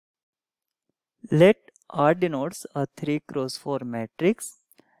Let R denotes a 3 cross 4 matrix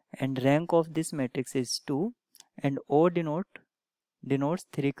and rank of this matrix is 2, and O denotes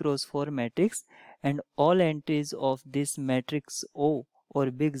 3 cross 4 matrix and all entries of this matrix O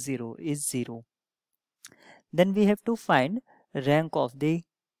or big 0 is 0. Then we have to find rank of the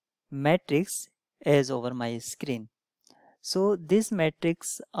matrix as over my screen. So this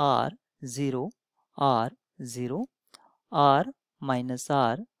matrix R 0, R 0, R minus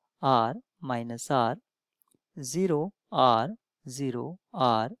R, R minus R, 0, R, 0,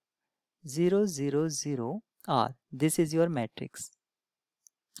 R, 0, 0, 0, R. This is your matrix.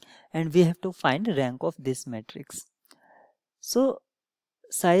 And we have to find rank of this matrix. So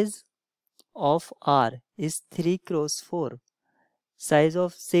size of R is 3 cross 4. Size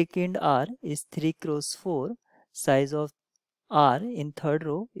of second R is 3 cross 4. Size of R in third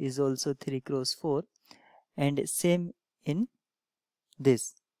row is also 3 cross 4, and same in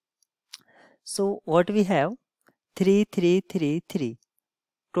this. So what we have? 3, 3, 3, 3.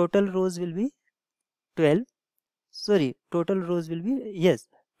 Total rows will be 12. Sorry, total rows will be, yes,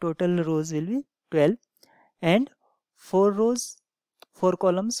 total rows will be 12, and 4 rows, 4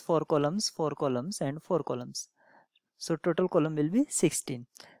 columns, 4 columns, 4 columns, and 4 columns. So total column will be 16.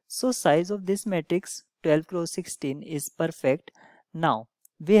 So size of this matrix 12 cross 16 is perfect. Now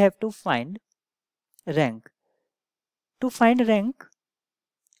we have to find rank. To find rank,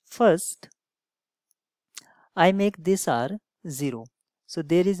 first I make this R 0. So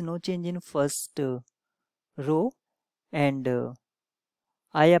there is no change in first row, and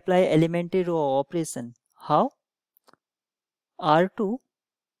I apply elementary row operation. How? R2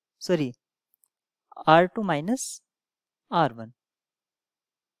 minus R1.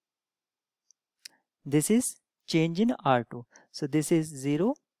 This is change in R2. So this is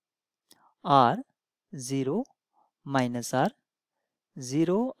 0, R, 0 minus R,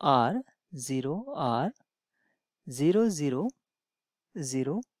 0, R, 0, R, 0, 0,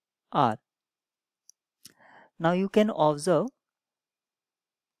 0, R. Now you can observe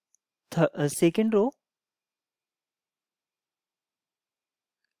second row.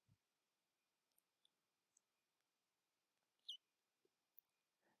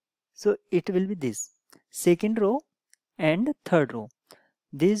 So it will be this second row and third row.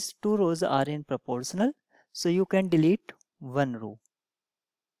 These two rows are in proportional, so you can delete one row.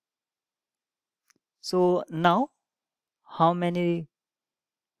 So now how many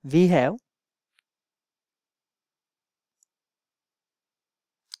we have?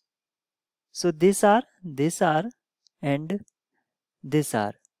 So this R, and this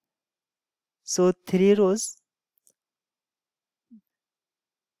R. So 3 rows.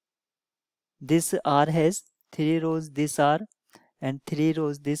 This R has 3 rows, this R, and 3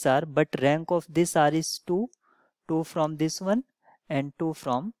 rows, this R, but rank of this R is 2, 2 from this one and 2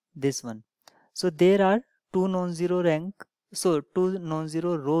 from this one. So there are 2 non-zero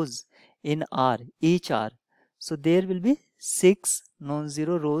rows in R, each R. So there will be 6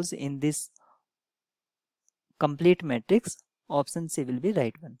 non-zero rows in this complete matrix. Option C will be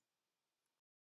right one.